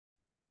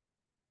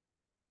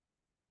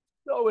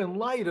So, in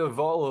light of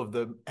all of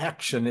the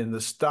action in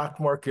the stock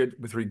market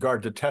with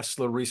regard to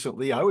Tesla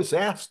recently, I was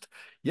asked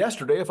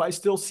yesterday if I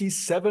still see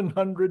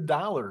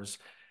 $700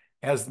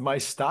 as my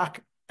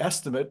stock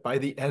estimate by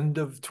the end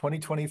of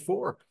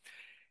 2024.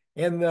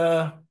 And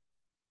the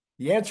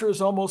answer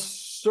is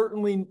almost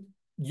certainly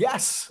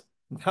yes.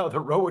 Now,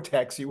 the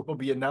robotaxi will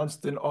be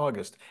announced in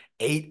August,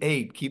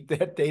 8/8. Keep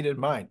that date in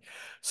mind.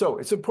 So,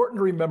 it's important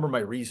to remember my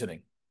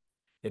reasoning.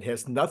 It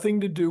has nothing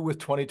to do with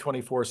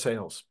 2024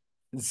 sales.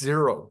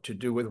 Zero to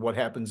do with what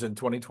happens in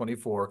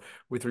 2024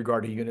 with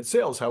regard to unit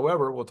sales.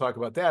 However, we'll talk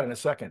about that in a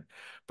second.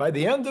 By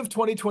the end of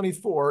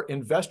 2024,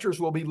 investors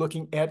will be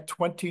looking at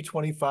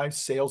 2025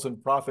 sales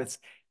and profits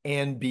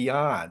and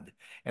beyond.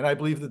 And I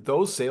believe that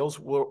those sales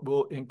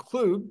will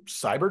include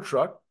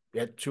Cybertruck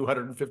at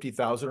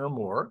 250,000 or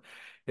more.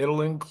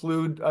 It'll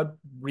include a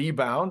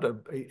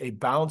rebound, a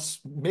bounce,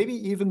 maybe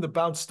even the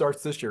bounce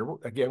starts this year.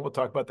 Again, we'll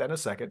talk about that in a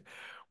second.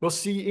 We'll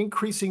see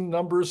increasing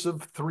numbers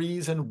of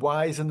 3s and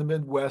Ys in the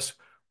Midwest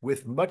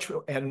with much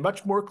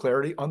more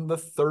clarity on the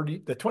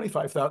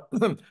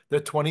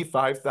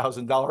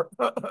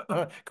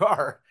 $25,000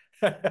 car.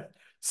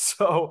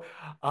 So,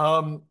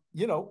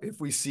 if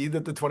we see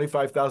that the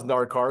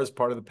 $25,000 car is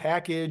part of the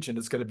package and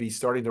it's going to be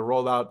starting to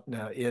roll out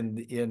in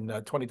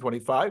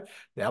 2025,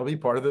 that'll be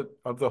part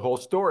of the whole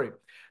story.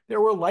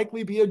 There will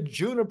likely be a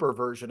Juniper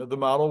version of the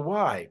Model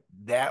Y.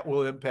 That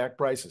will impact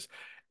prices.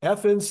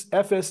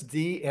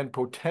 FSD and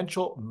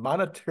potential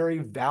monetary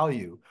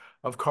value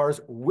of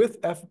cars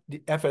with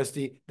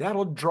FSD,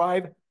 that'll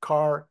drive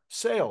car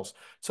sales.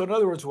 So in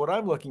other words, what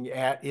I'm looking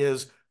at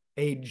is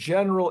a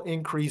general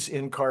increase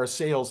in car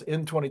sales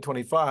in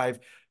 2025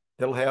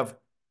 that'll have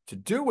to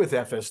do with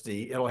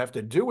FSD, it'll have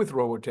to do with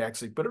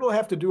robotaxi, but it'll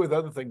have to do with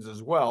other things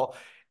as well.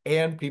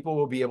 And people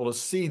will be able to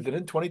see that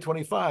in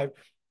 2025,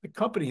 the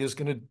company is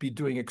going to be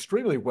doing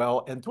extremely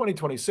well, and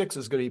 2026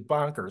 is going to be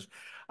bonkers.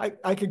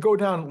 I could go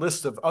down a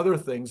list of other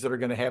things that are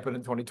going to happen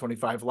in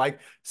 2025, like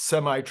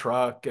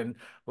semi-truck and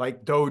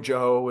like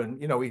Dojo,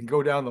 and we can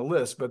go down the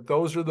list, but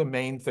those are the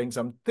main things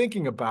I'm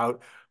thinking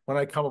about when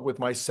I come up with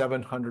my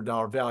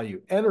 $700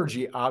 value.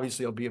 Energy,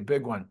 obviously, will be a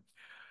big one.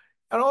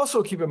 And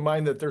also keep in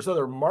mind that there's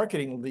other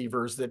marketing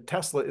levers that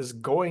Tesla is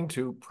going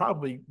to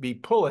probably be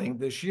pulling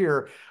this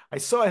year. I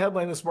saw a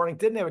headline this morning,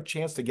 didn't have a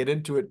chance to get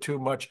into it too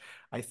much.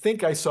 I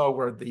think I saw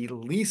where the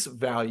lease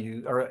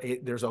value,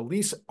 there's a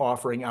lease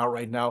offering out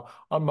right now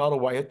on Model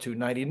Y at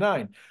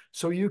 $299.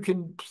 So you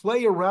can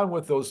play around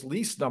with those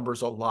lease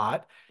numbers a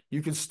lot.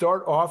 You can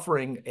start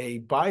offering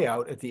a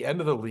buyout at the end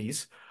of the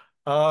lease.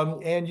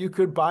 And you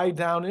could buy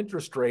down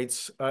interest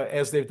rates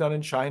as they've done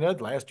in China.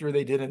 Last year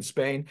they did in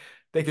Spain.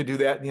 They could do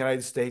that in the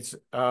United States,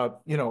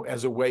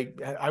 as a way.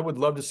 I would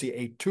love to see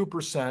a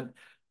 2%,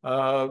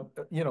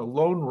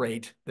 loan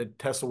rate that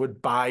Tesla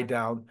would buy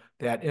down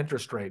that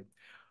interest rate.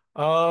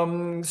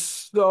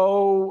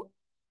 So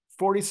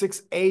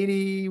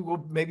 4680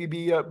 will maybe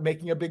be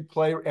making a big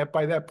play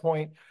by that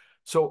point.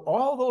 So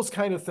all those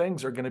kind of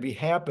things are going to be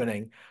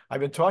happening. I've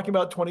been talking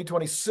about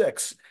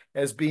 2026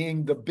 as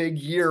being the big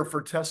year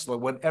for Tesla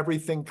when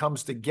everything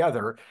comes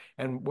together.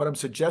 And what I'm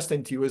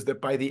suggesting to you is that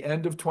by the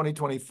end of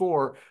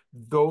 2024,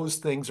 those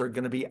things are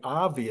going to be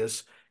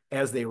obvious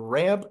as they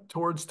ramp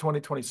towards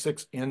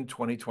 2026 in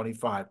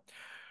 2025.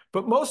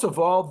 But most of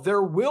all,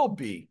 there will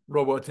be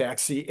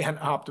robotaxi and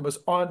Optimus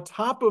on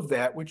top of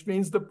that, which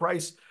means the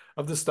price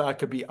of the stock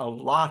could be a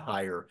lot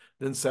higher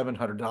than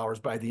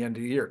 $700 by the end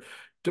of the year.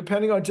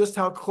 Depending on just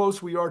how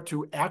close we are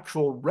to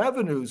actual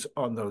revenues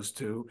on those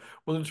two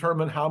will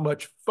determine how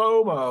much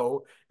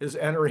FOMO is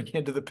entering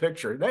into the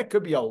picture. That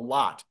could be a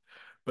lot,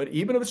 but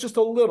even if it's just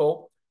a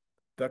little,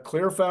 the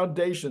clear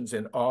foundations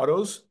in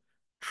autos,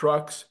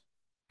 trucks,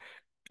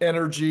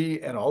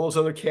 energy, and all those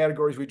other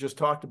categories we just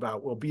talked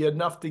about will be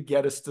enough to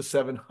get us to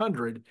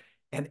 700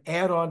 and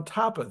add on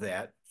top of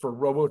that for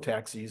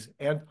robotaxis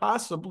and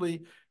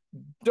possibly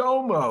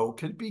Domo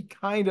could be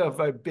kind of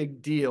a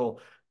big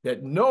deal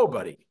that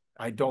nobody,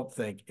 I don't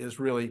think, is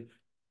really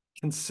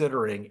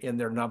considering in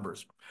their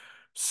numbers.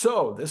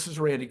 So this is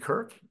Randy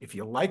Kirk. If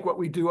you like what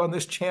we do on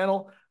this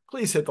channel,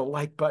 please hit the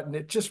like button.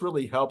 It just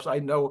really helps. I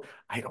know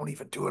I don't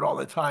even do it all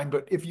the time,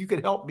 but if you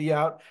could help me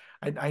out,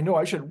 I know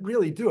I should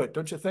really do it,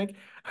 don't you think?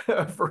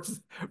 for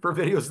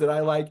videos that I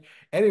like.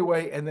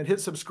 Anyway, and then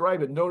hit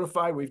subscribe and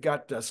notify. We've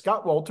got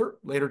Scott Walter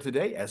later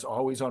today, as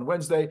always on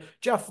Wednesday.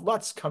 Jeff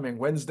Lutz coming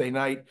Wednesday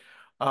night.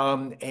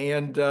 It's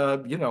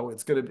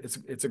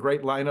a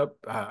great lineup.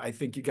 I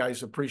think you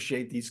guys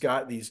appreciate these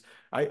guys.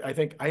 I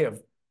think I have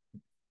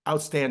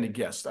outstanding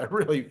guests. I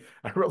really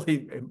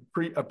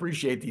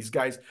appreciate these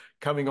guys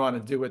coming on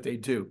and do what they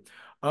do.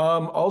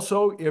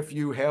 Also, if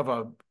you have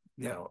a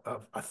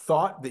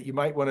thought that you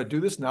might want to do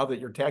this now that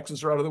your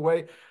taxes are out of the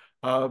way,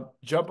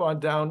 jump on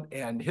down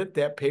and hit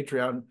that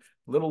Patreon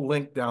little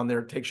link down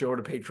there. It takes you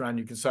over to Patreon.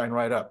 You can sign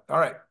right up. All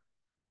right.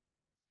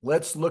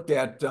 Let's look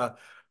at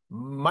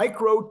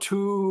micro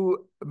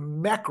to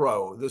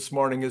macro this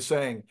morning is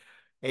saying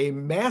a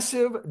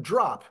massive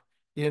drop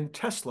in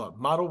Tesla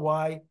Model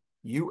Y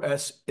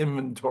U.S.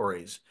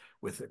 inventories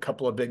with a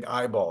couple of big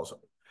eyeballs.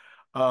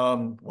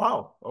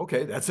 Wow.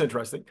 Okay, that's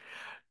interesting.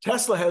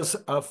 Tesla has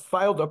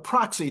filed a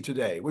proxy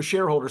today with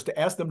shareholders to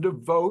ask them to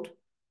vote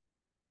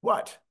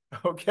what?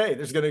 Okay,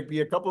 there's going to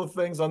be a couple of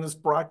things on this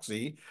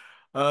proxy.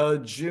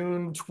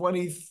 June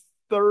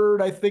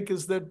 23rd, I think,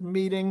 is the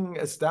meeting.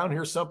 It's down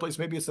here someplace.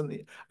 Maybe it's in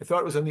the, I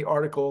thought it was in the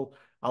article.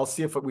 I'll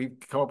see if we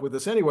come up with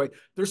this anyway.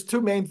 There's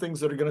two main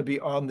things that are going to be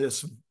on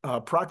this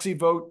proxy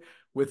vote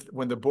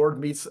when the board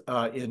meets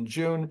in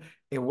June.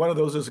 And one of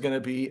those is going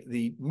to be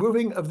the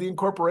moving of the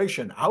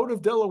incorporation out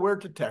of Delaware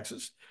to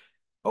Texas.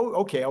 Oh,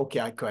 okay.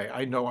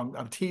 I know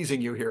I'm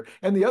teasing you here.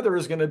 And the other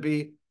is going to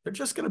be they're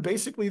just going to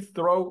basically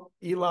throw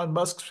Elon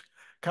Musk's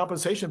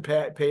compensation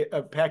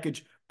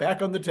package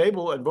back on the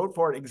table and vote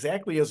for it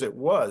exactly as it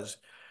was.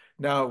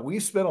 Now, we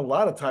spent a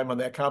lot of time on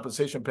that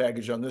compensation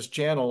package on this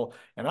channel,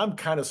 and I'm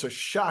kind of so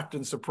shocked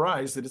and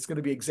surprised that it's going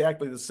to be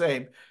exactly the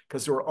same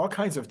because there were all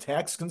kinds of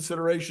tax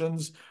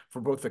considerations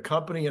for both the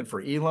company and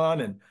for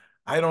Elon, and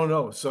I don't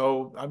know.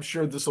 So I'm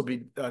sure this will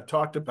be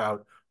talked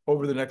about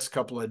over the next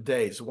couple of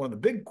days. One of the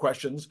big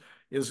questions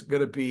is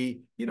going to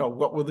be,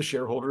 what will the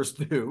shareholders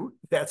do?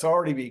 That's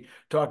already being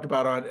talked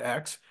about on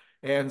X.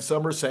 And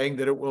some are saying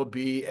that it will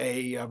be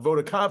a vote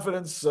of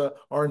confidence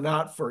or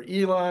not for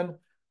Elon.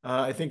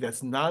 I think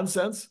that's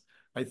nonsense.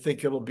 I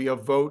think it'll be a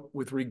vote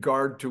with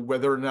regard to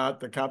whether or not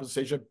the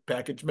compensation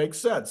package makes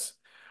sense.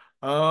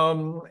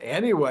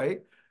 Anyway,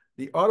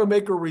 the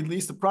automaker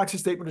released a proxy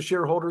statement to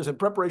shareholders in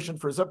preparation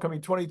for its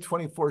upcoming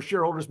 2024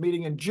 shareholders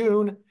meeting in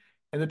June.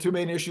 And the two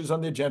main issues on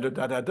the agenda,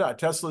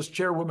 Tesla's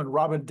chairwoman,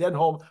 Robin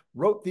Denholm,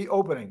 wrote the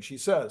opening. She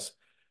says,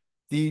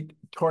 the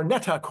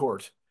Tornetta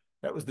Court,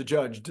 that was the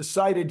judge,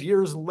 decided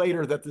years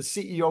later that the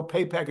CEO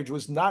pay package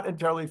was not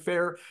entirely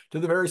fair to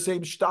the very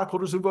same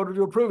stockholders who voted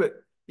to approve it,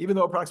 even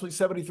though approximately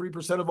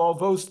 73% of all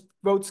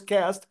votes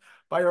cast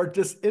by our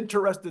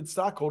disinterested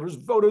stockholders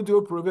voted to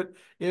approve it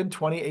in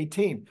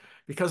 2018.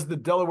 Because the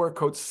Delaware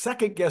Court's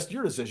second-guessed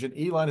your decision,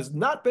 Elon has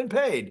not been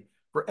paid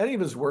for any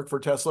of his work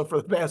for Tesla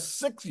for the past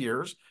 6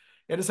 years,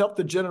 and has helped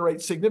to generate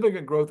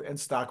significant growth and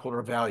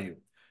stockholder value.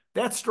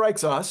 That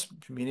strikes us,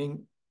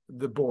 meaning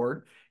the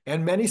board,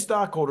 and many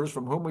stockholders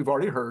from whom we've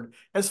already heard,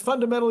 as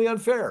fundamentally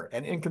unfair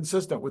and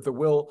inconsistent with the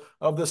will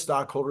of the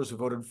stockholders who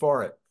voted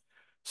for it.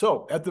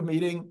 So at the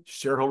meeting,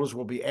 shareholders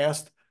will be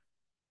asked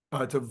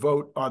to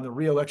vote on the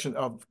re-election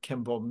of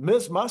Kimball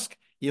Musk,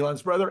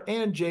 Elon's brother,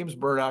 and James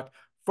Murdoch,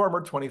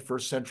 former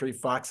 21st Century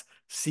Fox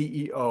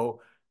CEO,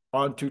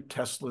 onto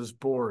Tesla's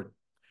board.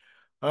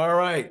 All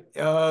right.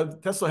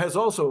 Tesla has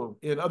also,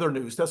 in other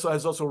news, Tesla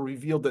has also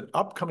revealed an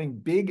upcoming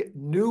big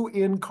new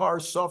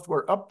in-car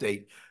software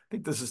update. I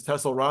think this is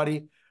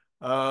TSLA.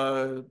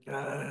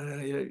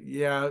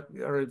 Yeah,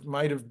 or it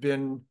might have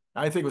been,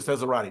 I think it was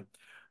TSLA.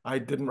 I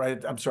didn't write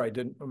it. I'm sorry, I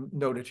didn't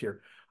note it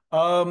here.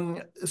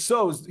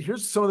 So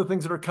here's some of the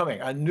things that are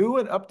coming. A new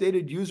and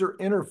updated user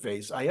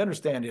interface. I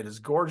understand it is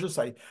gorgeous.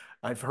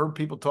 I've heard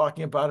people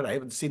talking about it. I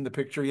haven't seen the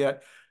picture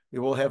yet. It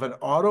will have an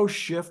auto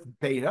shift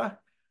beta,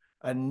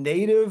 a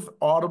native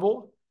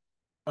Audible.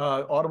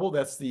 Audible,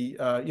 that's the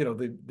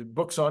the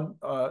books on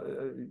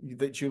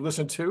that you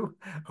listen to,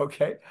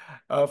 okay,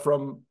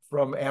 from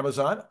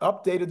Amazon,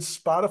 updated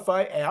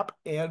Spotify app,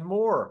 and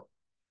more.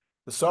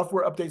 The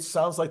software update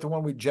sounds like the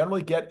one we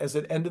generally get as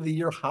an end of the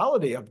year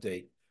holiday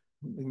update.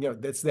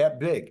 That's that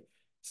big.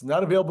 It's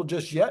not available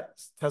just yet.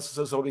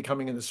 Tesla says it'll be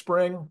coming in the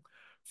spring.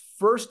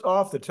 First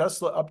off, the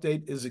Tesla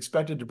update is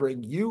expected to bring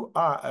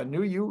a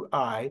new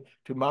UI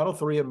to Model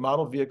 3 and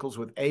model vehicles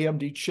with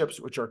AMD chips,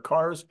 which are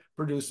cars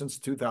produced since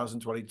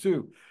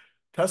 2022.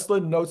 Tesla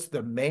notes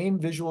the main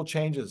visual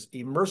changes: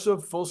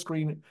 immersive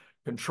full-screen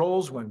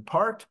controls when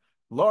parked,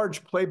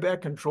 large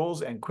playback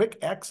controls, and quick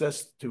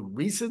access to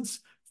recents,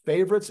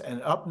 favorites,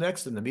 and up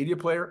next in the media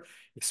player,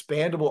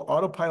 expandable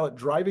autopilot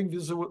driving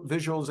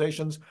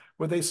visualizations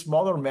with a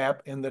smaller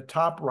map in the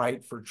top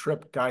right for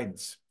trip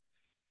guidance.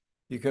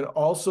 You can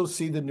also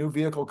see the new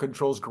vehicle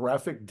controls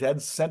graphic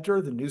dead center,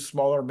 the new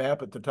smaller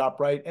map at the top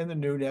right, and the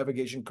new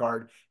navigation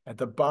card at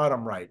the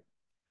bottom right.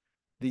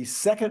 The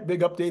second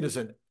big update is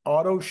an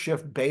auto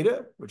shift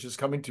beta, which is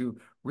coming to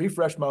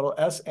refresh Model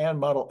S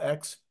and Model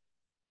X,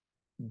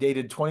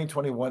 dated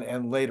 2021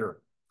 and later.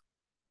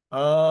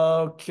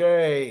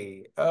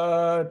 Okay.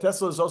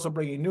 Tesla is also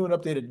bringing new and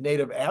updated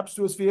native apps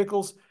to its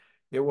vehicles.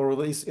 It will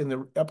release in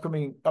the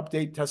upcoming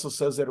update. Tesla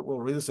says that it will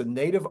release a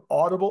native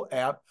Audible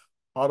app,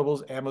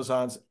 Audible's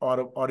Amazon's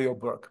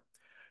audiobook.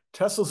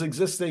 Tesla's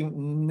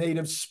existing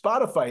native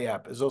Spotify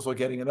app is also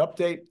getting an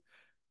update.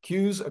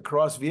 Queues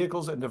across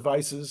vehicles and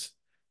devices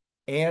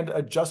and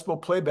adjustable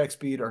playback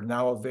speed are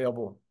now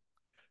available.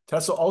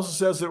 Tesla also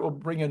says it will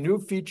bring a new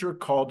feature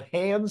called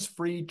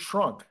hands-free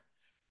trunk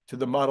to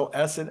the Model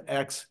S and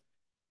X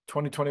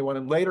 2021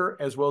 and later,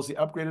 as well as the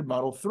upgraded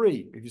Model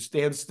 3. If you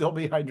stand still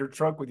behind your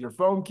trunk with your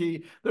phone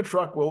key, the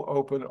trunk will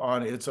open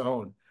on its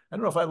own. I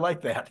don't know if I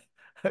like that.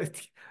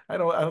 I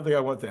don't think I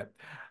want that.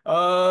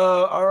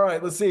 All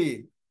right, let's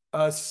see.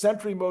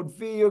 Sentry mode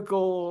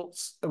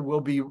vehicles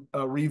will be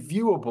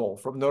reviewable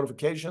from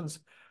notifications.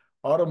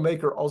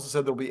 Automaker also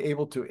said they'll be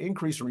able to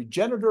increase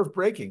regenerative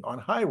braking on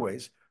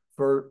highways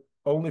for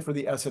only for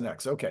the S and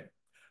X. Okay.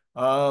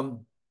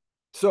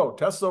 So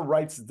Tesla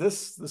writes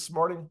this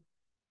morning.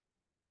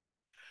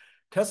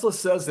 Tesla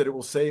says that it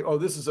will save,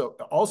 this is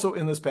also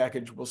in this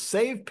package, will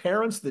save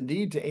parents the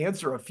need to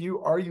answer a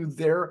few "are you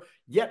there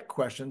yet"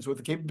 questions with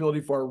the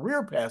capability for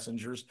rear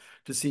passengers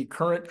to see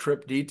current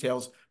trip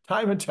details,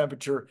 time and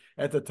temperature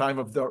at the time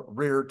of the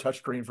rear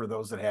touchscreen for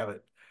those that have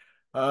it.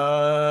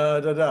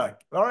 All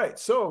right.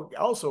 So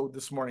also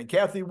this morning,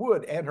 Cathie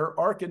Wood and her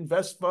ARK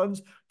Invest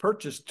funds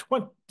purchased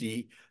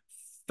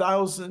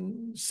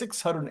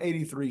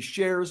 20,683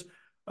 shares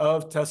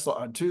of Tesla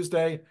on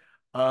Tuesday.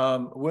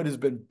 Wood has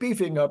been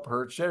beefing up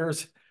her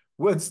shares.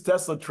 Wood's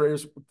Tesla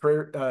trades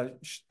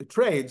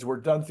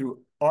were done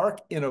through ARK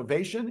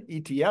Innovation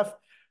ETF.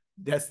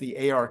 That's the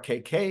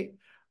ARKK,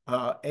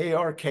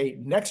 ARK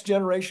Next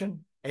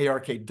Generation,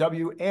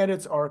 ARKW, and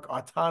its ARK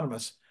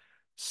Autonomous.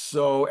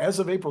 So as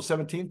of April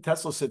 17th,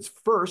 Tesla sits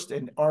first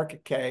in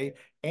ARK-K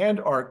and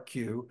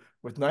ARK-Q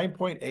with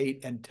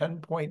 9.8 and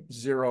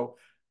 10.0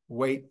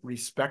 weight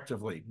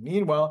respectively.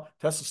 Meanwhile,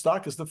 Tesla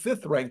stock is the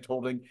fifth ranked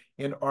holding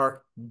in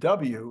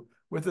ARK-W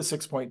with a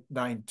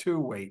 6.92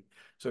 weight.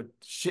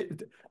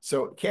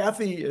 So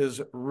Cathie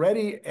is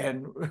ready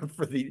and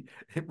for the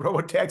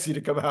robotaxi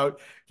to come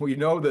out. We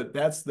know that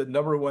that's the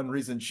number one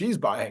reason she's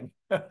buying.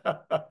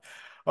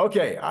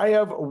 Okay, I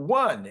have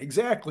one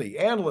exactly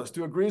analyst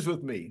who agrees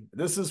with me.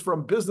 This is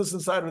from Business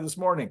Insider this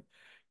morning.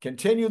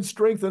 Continued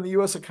strength in the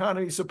U.S.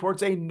 economy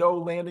supports a no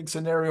landing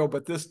scenario,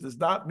 but this does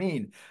not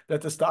mean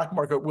that the stock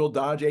market will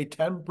dodge a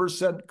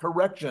 10%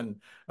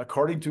 correction,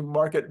 according to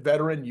market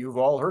veteran, you've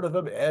all heard of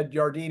him, Ed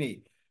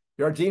Yardeni.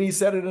 Yardeni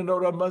said in a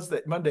note on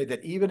Monday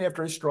that even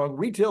after a strong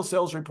retail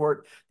sales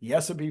report, the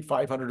S&P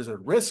 500 is at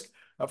risk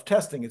of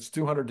testing its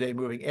 200-day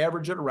moving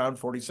average at around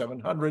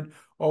 4,700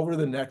 over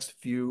the next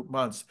few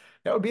months.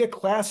 That would be a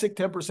classic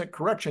 10%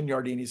 correction,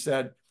 Yardeni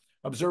said,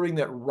 observing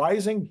that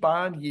rising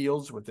bond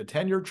yields with the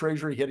 10-year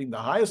Treasury hitting the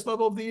highest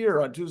level of the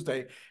year on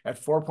Tuesday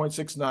at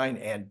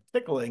 4.69 and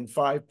tickling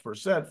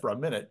 5% for a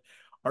minute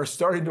are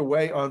starting to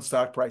weigh on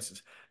stock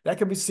prices. That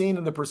can be seen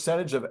in the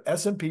percentage of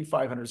S&P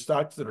 500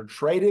 stocks that are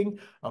trading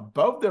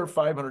above their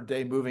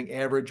 500-day moving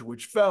average,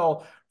 which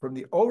fell from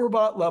the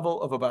overbought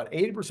level of about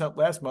 80%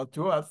 last month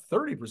to about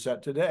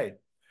 30% today.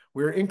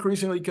 We are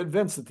increasingly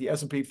convinced that the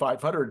S&P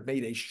 500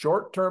 made a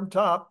short-term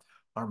top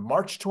on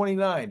March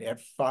 29 at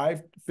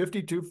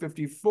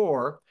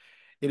 552.54.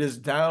 It is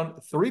down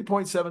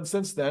 3.7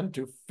 since then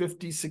to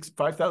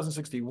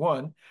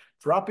 5,061,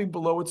 dropping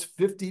below its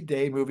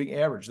 50-day moving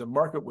average. The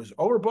market was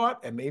overbought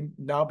and may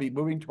now be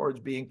moving towards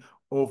being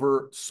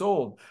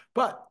oversold.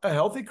 But a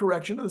healthy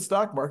correction in the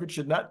stock market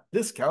should not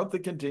discount the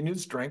continued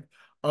strength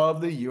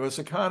of the U.S.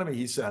 economy,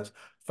 he says.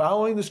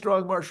 Following the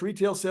strong March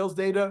retail sales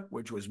data,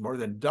 which was more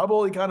than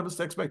double economists'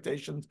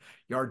 expectations,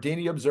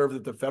 Yardeni observed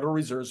that the Federal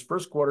Reserve's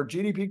first quarter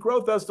GDP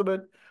growth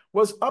estimate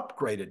was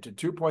upgraded to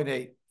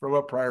 2.8 from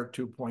a prior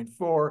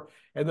 2.4,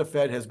 and the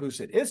Fed has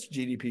boosted its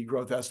GDP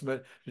growth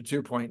estimate to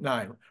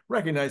 2.9.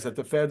 Recognize that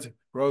the Fed's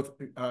growth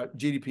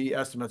GDP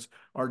estimates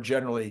are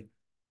generally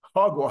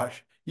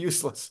hogwash,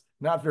 useless,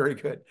 not very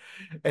good.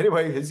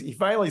 Anyway, he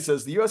finally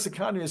says the U.S.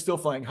 economy is still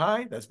flying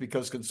high. That's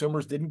because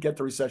consumers didn't get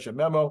the recession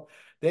memo.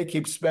 They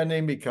keep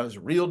spending because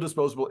real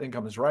disposable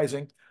income is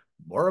rising.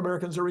 More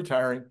Americans are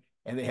retiring,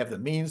 and they have the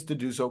means to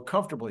do so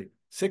comfortably.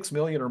 6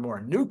 million or more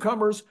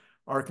newcomers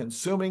are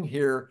consuming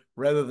here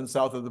rather than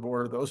south of the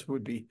border. Those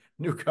would be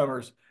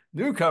newcomers.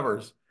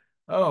 Newcomers.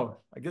 Oh,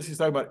 I guess he's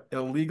talking about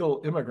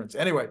illegal immigrants.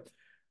 Anyway.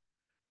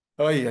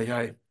 Oh,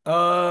 yeah.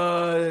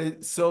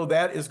 So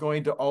that is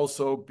going to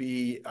also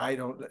be,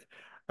 I'm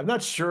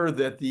not sure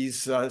that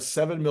these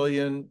 7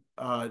 million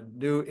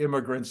new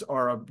immigrants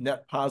are a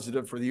net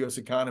positive for the U.S.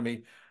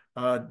 economy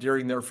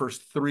during their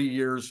first 3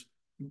 years,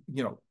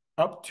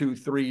 up to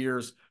 3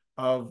 years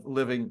of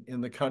living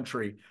in the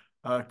country.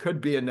 Could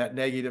be a net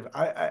negative.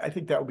 I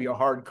think that would be a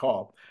hard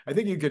call. I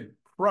think you could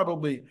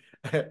probably,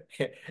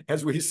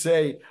 as we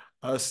say,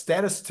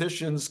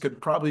 statisticians could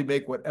probably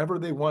make whatever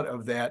they want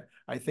of that.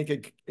 I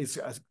think it's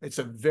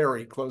a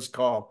very close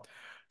call.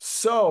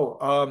 So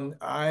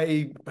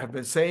I have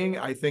been saying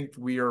I think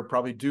we are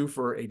probably due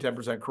for a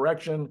 10%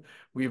 correction.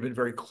 We've been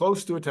very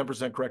close to a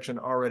 10% correction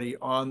already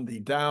on the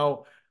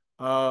Dow.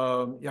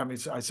 Close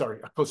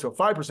to a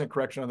 5%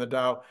 correction on the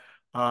Dow.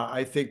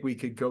 I think we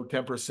could go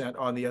 10%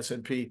 on the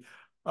S&P.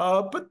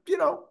 But,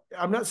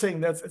 I'm not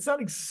saying it's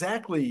not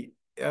exactly,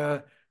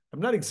 I'm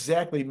not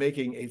exactly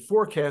making a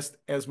forecast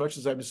as much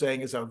as I'm saying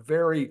is a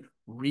very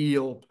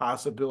real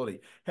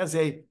possibility. Has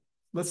a,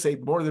 let's say,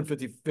 more than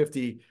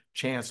 50-50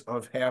 chance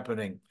of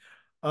happening.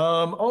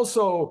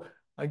 Also,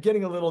 I'm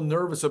getting a little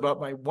nervous about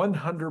my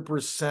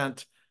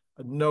 100%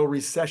 no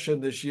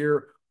recession this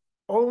year,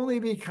 only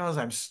because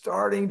I'm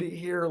starting to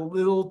hear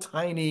little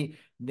tiny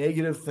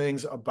negative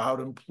things about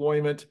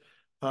employment.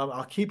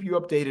 I'll keep you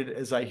updated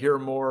as I hear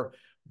more,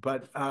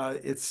 but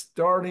it's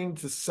starting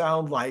to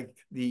sound like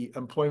the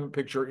employment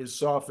picture is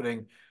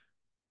softening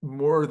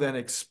more than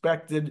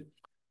expected.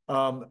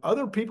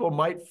 Other people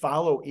might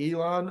follow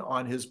Elon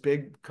on his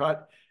big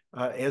cut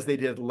as they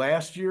did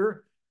last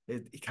year.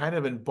 It kind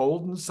of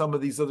emboldens some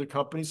of these other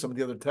companies. Some of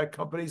the other tech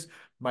companies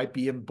might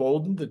be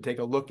emboldened to take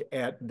a look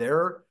at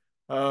their,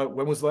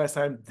 when was the last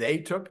time they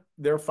took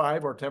their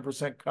 5 or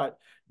 10% cut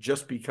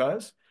just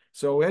because.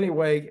 So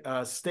anyway,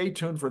 stay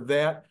tuned for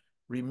that.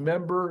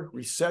 Remember,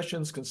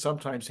 recessions can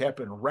sometimes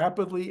happen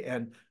rapidly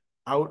and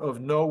out of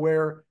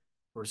nowhere.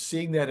 We're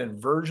seeing that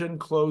inversion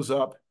close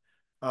up.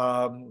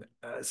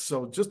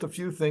 So just a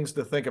few things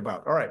to think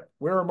about. All right,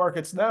 where are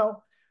markets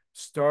now?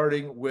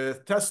 Starting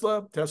with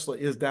Tesla. Tesla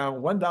is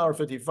down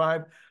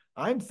 $1.55.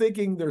 I'm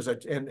thinking there's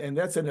and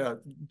that's in a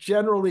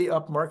generally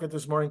up market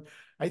this morning.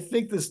 I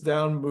think this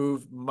down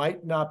move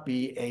might not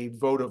be a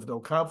vote of no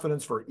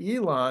confidence for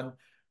Elon,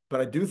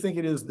 but I do think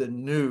it is the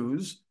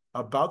news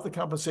about the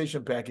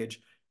compensation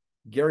package.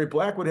 Gary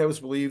Black would have us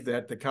believe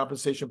that the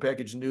compensation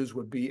package news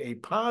would be a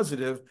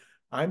positive.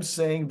 I'm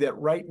saying that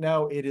right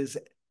now it is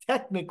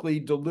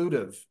technically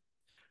dilutive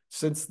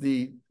since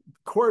the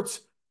courts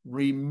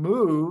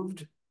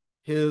removed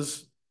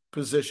his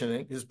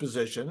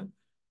position,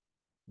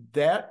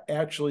 that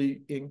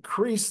actually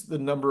increased the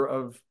number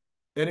of,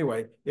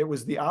 anyway, it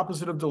was the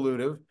opposite of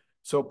dilutive.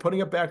 So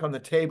putting it back on the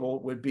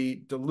table would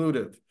be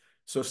dilutive.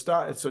 So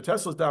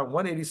Tesla's down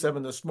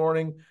 187 this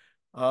morning.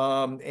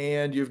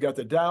 And you've got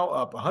the Dow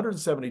up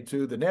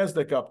 172, the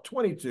NASDAQ up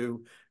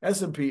 22,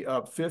 S&P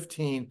up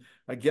 15.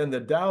 Again, the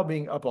Dow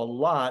being up a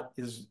lot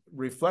is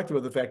reflective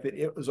of the fact that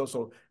it was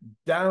also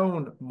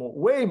down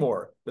way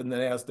more than the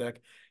NASDAQ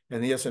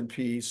and the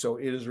S&P, so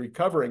it is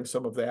recovering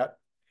some of that.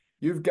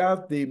 You've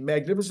got the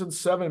Magnificent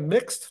Seven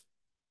mixed,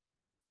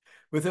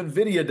 with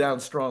NVIDIA down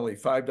strongly,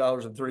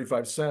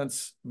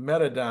 $5.35,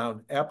 Meta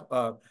down,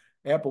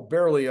 Apple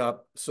barely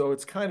up, so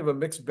it's kind of a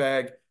mixed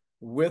bag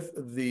with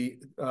the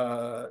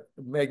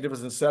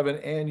Magnificent Seven,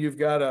 and you've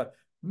got a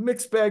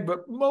mixed bag,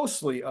 but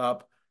mostly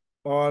up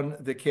on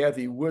the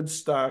Cathie Wood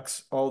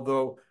stocks,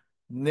 although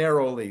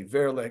narrowly,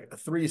 very like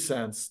 3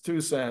 cents, 2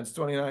 cents,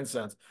 29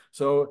 cents.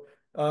 So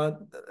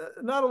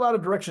not a lot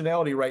of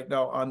directionality right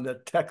now on the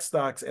tech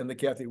stocks and the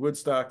Cathie Wood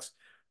stocks,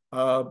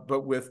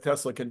 but with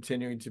Tesla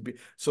continuing to be.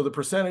 So the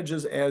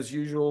percentages, as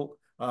usual,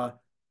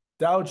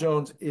 Dow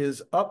Jones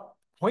is up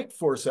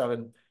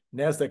 0.47,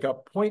 NASDAQ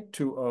up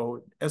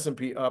 0.20,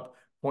 S&P up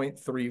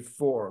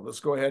 0.34. Let's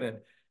go ahead and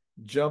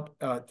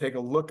take a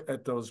look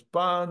at those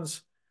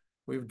bonds.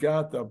 We've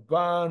got the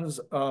bonds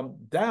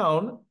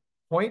down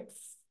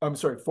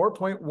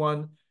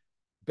 4.1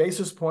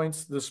 basis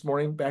points this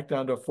morning, back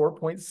down to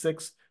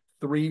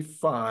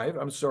 4.635.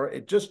 I'm sorry,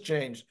 it just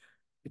changed.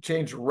 It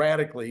changed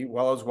radically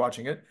while I was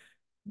watching it.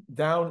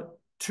 Down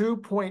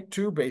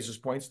 2.2 basis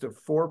points to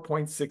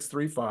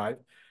 4.635.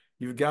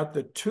 You've got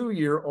the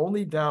 2-year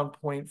only down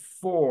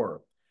 0.4.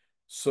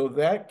 So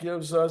that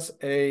gives us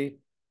a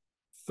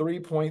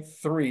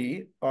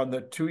 3.3 on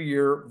the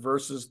 2-year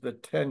versus the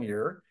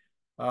 10-year.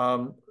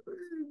 Not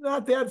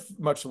that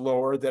much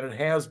lower than it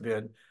has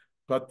been,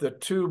 but the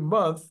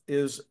 2-month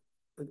is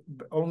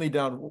only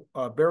down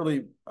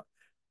barely,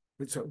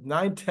 it's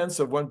 0.9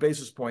 of 1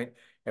 basis point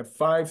at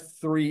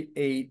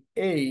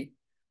 5.388,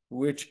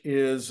 which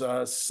is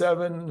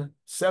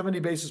 70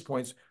 basis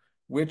points,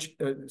 which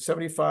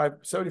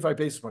 75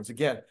 basis points.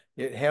 Again,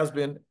 it has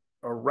been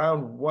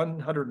around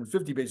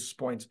 150 basis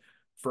points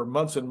for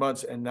months and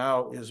months, and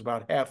now is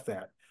about half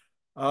that.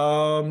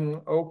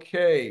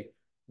 Okay,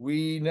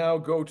 we now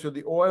go to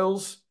the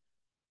oils,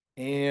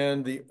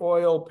 and the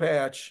oil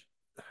patch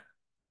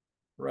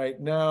right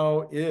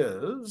now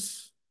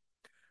is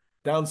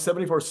down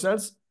 74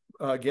 cents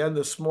again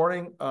this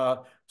morning.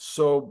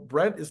 So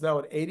Brent is now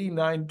at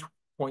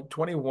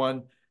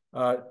 89.21,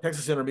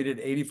 Texas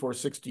Intermediate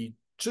 84.62,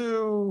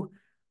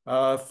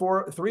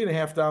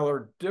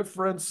 $3.50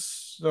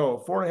 difference.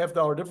 No,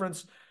 $4.50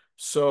 difference.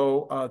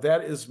 So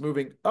that is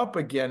moving up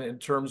again in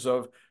terms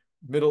of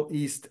Middle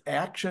East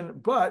action,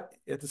 but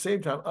at the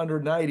same time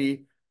under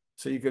 90.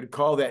 So you could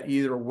call that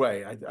either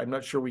way. I'm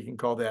not sure we can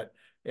call that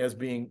as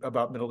being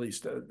about Middle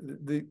East.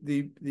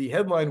 The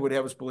headline would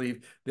have us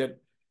believe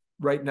that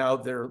right now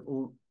they're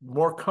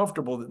more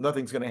comfortable that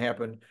nothing's going to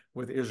happen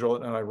with Israel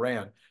and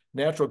Iran.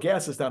 Natural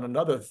gas is down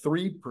another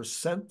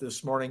 3%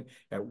 this morning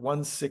at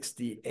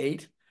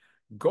 168.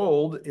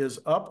 Gold is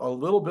up a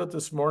little bit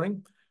this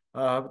morning,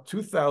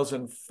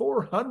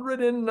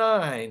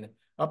 2,409,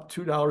 up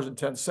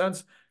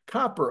 $2.10.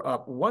 Copper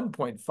up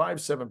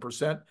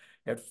 1.57%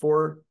 at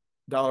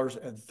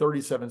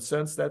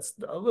 $4.37. That's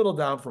a little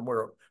down from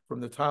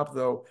the top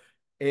though.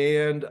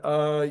 And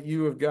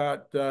you have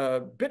got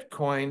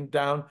Bitcoin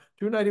down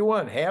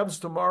 291. Halves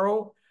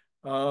tomorrow,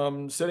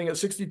 sitting at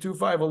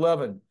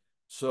 62,511.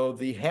 So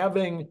the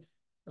halving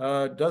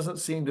doesn't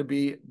seem to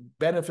be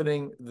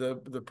benefiting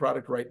the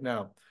product right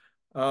now.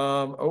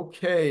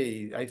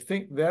 Okay, I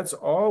think that's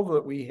all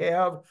that we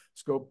have.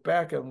 Let's go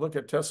back and look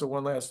at Tesla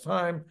one last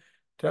time.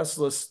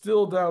 Tesla's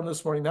still down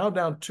this morning, now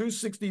down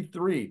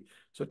 263.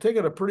 So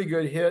taking a pretty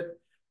good hit.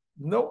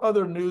 No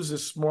other news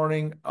this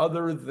morning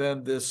other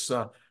than this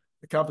the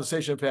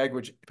compensation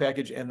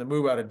package and the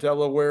move out of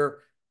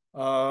Delaware.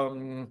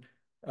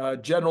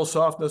 General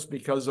softness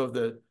because of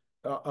the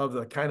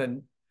kind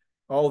of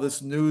all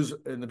this news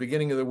in the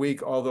beginning of the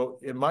week, although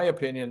in my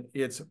opinion,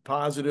 it's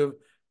positive.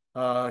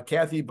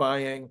 Cathie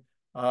buying.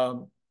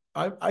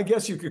 I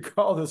guess you could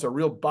call this a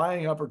real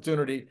buying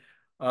opportunity.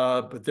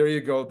 But there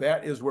you go.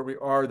 That is where we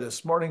are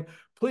this morning.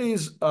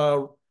 Please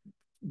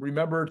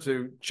remember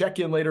to check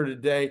in later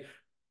today.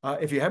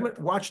 If you haven't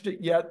watched it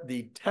yet,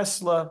 the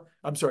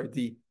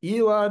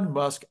Elon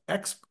Musk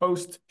X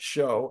Post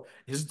show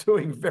is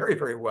doing very,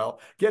 very well,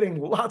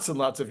 getting lots and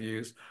lots of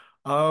views.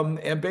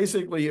 And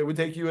basically, it would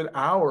take you an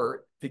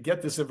hour to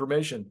get this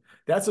information.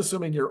 That's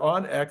assuming you're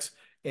on X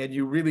and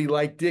you really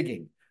like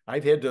digging.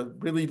 I've had to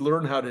really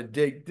learn how to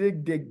dig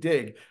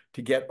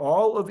to get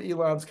all of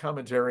Elon's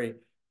commentary,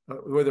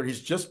 whether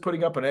he's just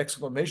putting up an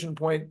exclamation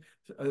point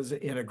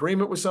in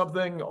agreement with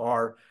something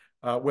or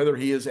whether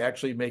he is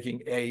actually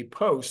making a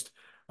post.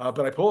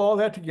 But I pull all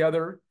that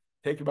together,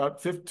 take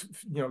about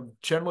 15,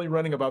 generally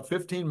running about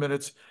 15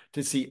 minutes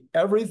to see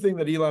everything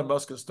that Elon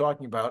Musk is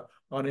talking about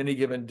on any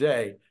given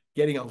day,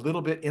 getting a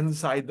little bit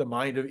inside the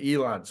mind of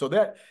Elon. So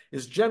that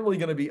is generally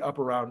going to be up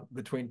around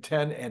between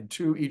 10 and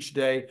 2 each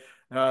day.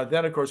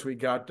 Then, of course, we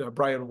got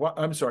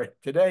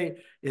today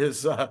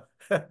is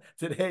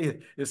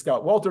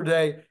Scott Walter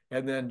Day,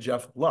 and then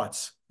Jeff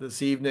Lutz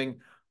this evening.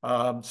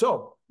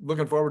 So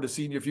looking forward to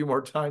seeing you a few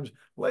more times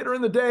later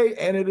in the day,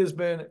 and it has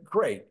been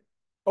great.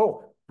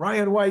 Oh,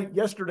 Brian White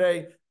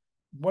yesterday,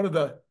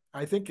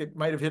 I think it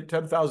might have hit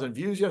 10,000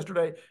 views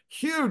yesterday.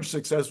 Huge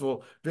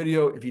successful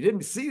video. If you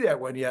didn't see that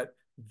one yet,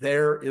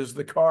 there is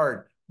the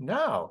card.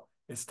 Now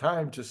it's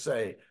time to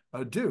say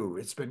adieu.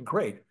 It's been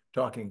great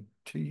talking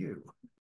to you.